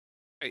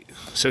Right,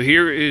 so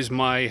here is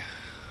my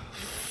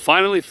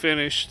finally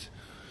finished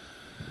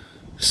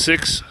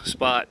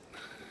 6-spot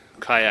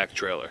kayak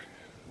trailer.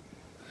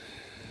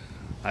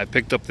 I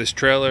picked up this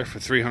trailer for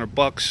 300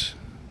 bucks.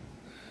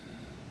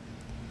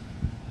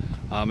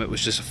 It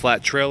was just a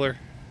flat trailer.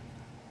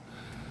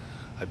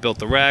 I built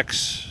the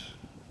racks,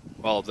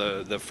 well,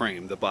 the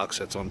frame, the box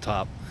that's on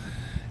top.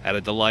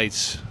 Added the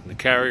lights and the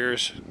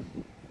carriers.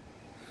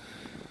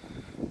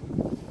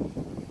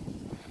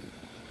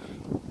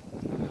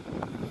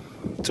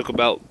 Took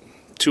about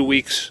 2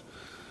 weeks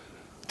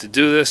to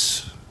do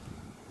this.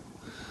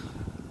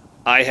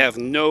 I have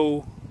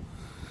no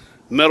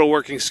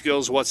metalworking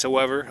skills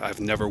whatsoever. I've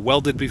never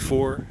welded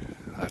before.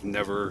 I've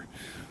never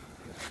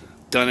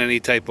done any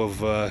type of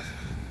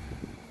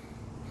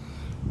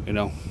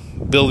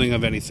building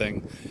of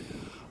anything.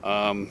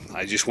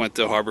 I just went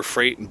to Harbor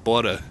Freight and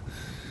bought a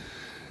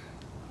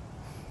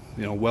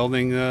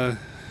welding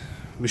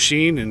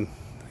machine and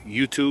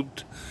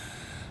YouTubed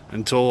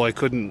until I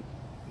couldn't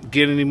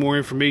get any more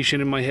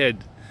information in my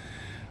head.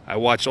 I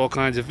watched all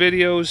kinds of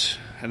videos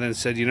and then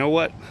said, you know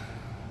what?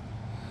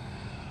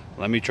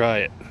 Let me try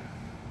it.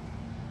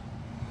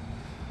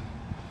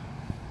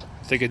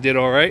 I think I did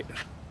all right.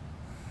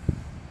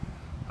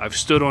 I've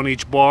stood on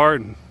each bar,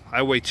 and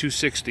I weigh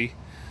 260.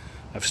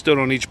 I've stood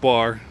on each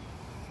bar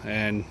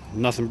and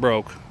nothing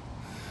broke.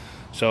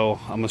 So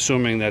I'm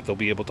assuming that they'll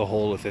be able to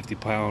hold a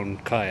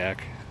 50-pound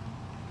kayak.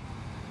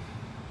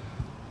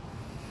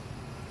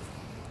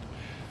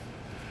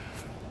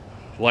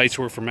 Lights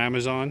were from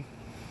Amazon.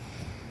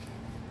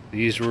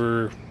 These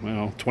were,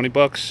 20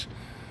 bucks.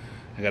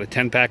 I got a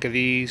 10-pack of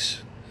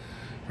these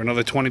for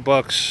another 20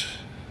 bucks.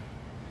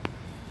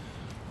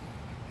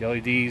 The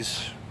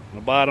LEDs on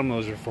the bottom,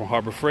 those are from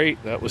Harbor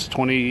Freight. That was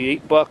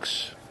 28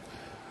 bucks.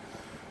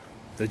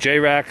 The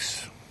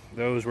J-Racks,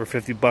 those were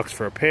 50 bucks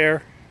for a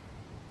pair.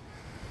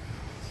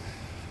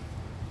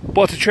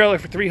 Bought the trailer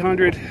for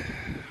 300.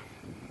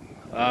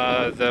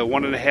 The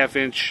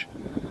 1.5-inch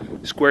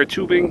square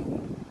tubing,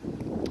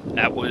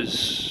 that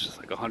was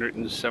like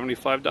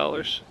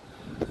 $175.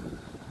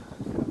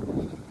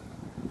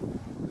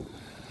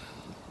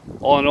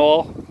 All in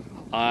all,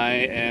 I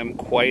am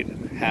quite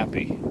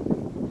happy.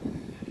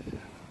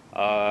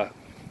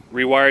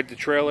 Rewired the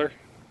trailer,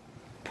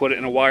 put it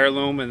in a wire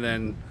loom, and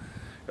then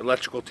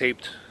electrical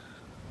taped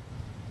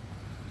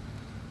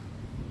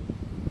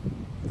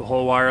the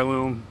whole wire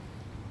loom.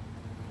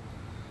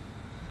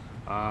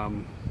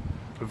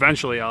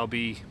 Eventually I'll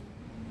be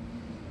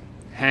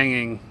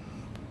hanging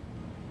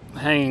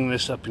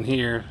this up in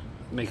here,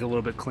 make it a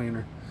little bit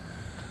cleaner.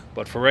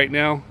 But for right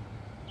now,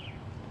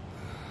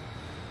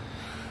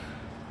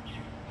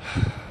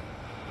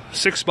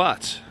 6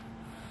 spots.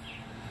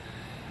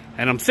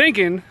 And I'm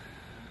thinking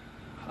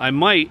I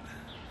might,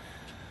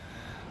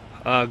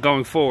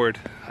 going forward,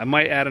 I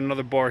might add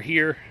another bar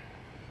here,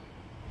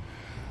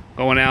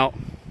 going out,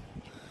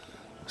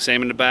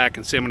 same in the back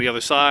and same on the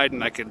other side,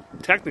 and I could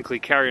technically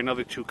carry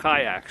another 2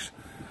 kayaks.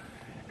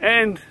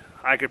 And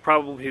I could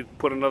probably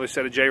put another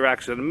set of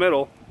J-Racks in the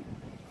middle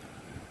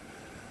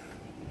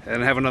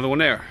and have another one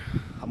there.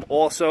 I'm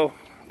also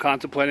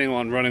contemplating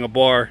on running a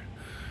bar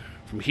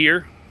from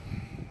here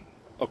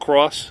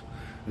across,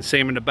 and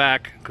same in the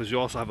back, because you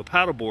also have a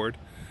paddleboard,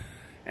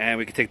 and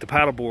we could take the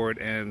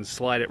paddleboard and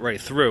slide it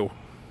right through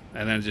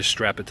and then just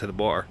strap it to the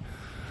bar.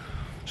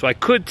 So I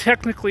could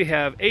technically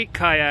have 8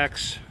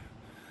 kayaks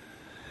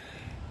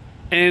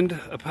and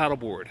a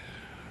paddleboard.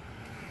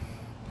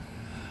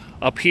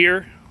 Up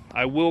here,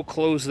 I will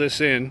close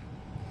this in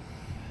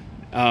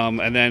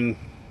and then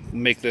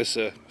make this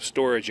a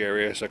storage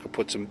area so I could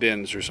put some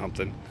bins or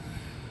something.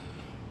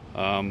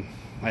 I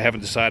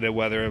haven't decided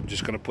whether I'm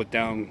just going to put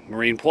down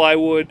marine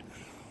plywood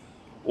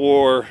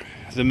or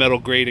the metal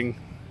grating.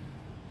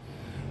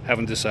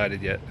 Haven't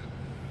decided yet.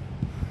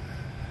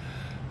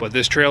 But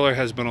this trailer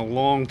has been a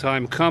long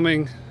time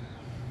coming.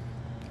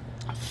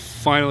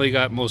 Finally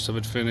got most of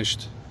it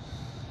finished.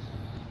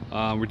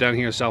 We're down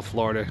here in South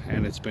Florida,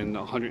 and it's been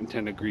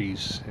 110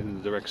 degrees in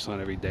the direct sun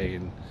every day,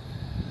 and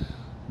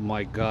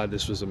my God,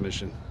 this was a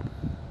mission.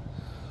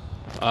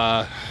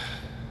 The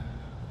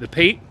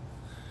paint,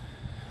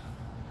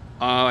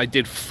 I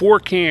did 4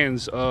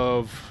 cans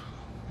of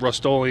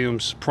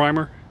Rust-Oleum's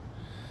primer,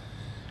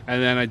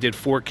 and then I did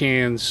 4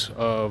 cans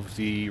of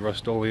the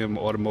Rust-Oleum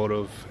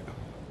Automotive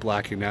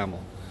black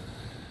enamel.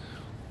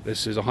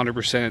 This is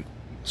 100%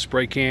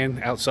 spray can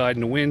outside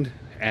in the wind,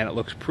 and it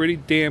looks pretty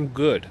damn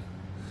good.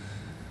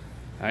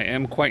 I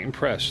am quite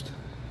impressed.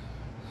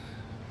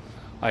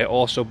 I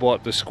also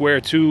bought the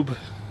square tube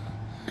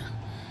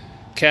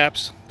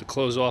caps to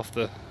close off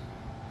the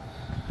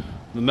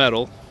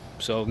metal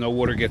so no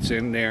water gets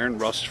in there and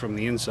rusts from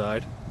the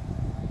inside.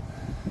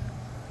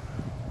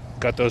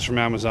 Got those from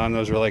Amazon.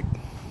 Those were like,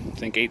 I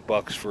think, 8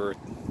 bucks for a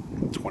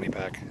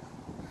 20-pack.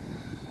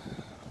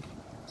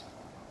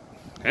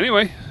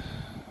 Anyway,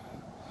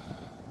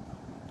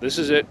 this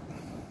is it.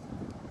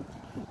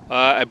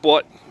 I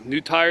bought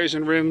new tires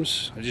and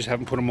rims. I just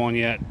haven't put them on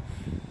yet.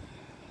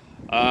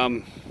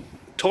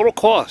 Total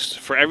cost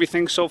for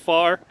everything so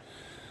far,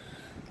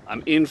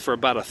 I'm in for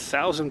about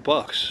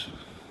 $1,000.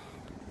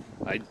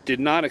 I did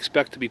not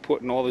expect to be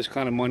putting all this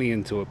kind of money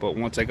into it, but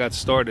once I got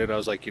started, I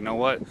was like, you know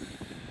what?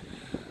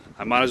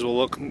 I might as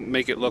well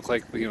make it look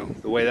like, you know,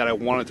 the way that I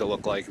want it to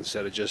look like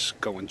instead of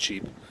just going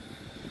cheap.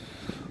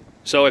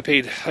 So I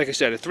paid, like I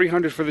said,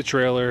 $300 for the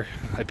trailer.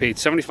 I paid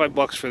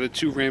 $75 for the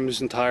 2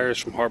 rims and tires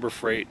from Harbor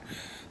Freight.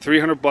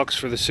 $300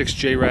 for the 6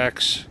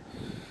 J-racks.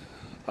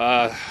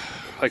 Like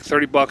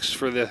 $30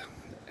 for the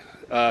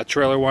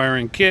trailer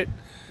wiring kit.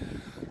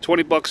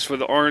 $20 for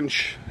the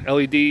orange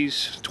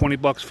LEDs.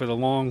 $20 for the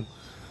long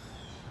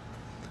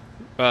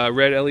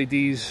red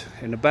LEDs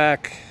in the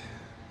back.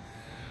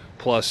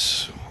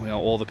 Plus, you know,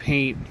 all the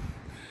paint.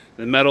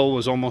 The metal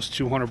was almost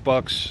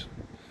 $200.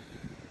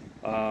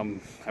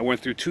 I went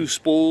through 2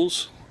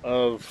 spools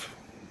of,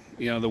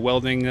 you know, the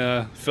welding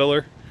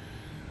filler.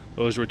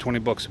 Those were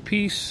 $20 a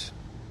piece.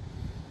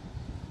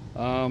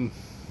 I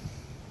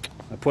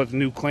put the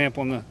new clamp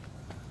on the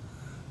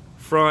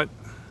front.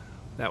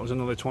 That was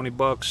another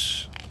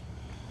 $20.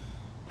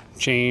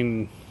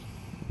 Chain,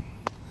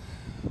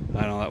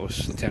 I don't know, that was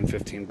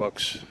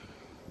 $10-15.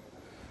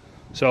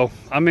 So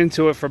I'm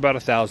into it for about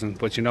 $1,000,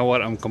 but you know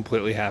what? I'm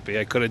completely happy.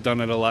 I could have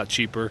done it a lot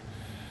cheaper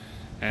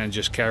and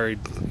just carried,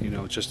 you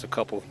know, just a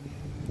couple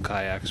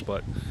kayaks,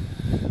 but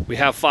we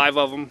have 5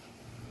 of them.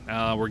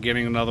 We're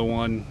getting another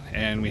one,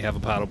 and we have a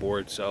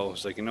paddleboard. So I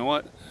was like, you know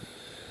what?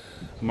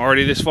 I'm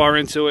already this far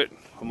into it.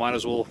 I might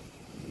as well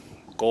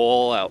go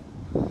all out.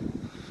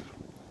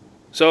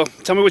 So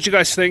tell me what you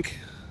guys think.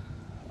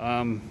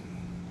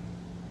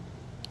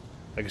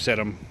 Like I said,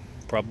 I'm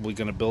probably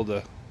going to build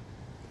a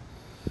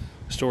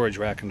storage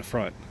rack in the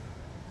front.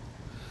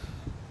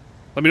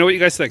 Let me know what you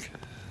guys think.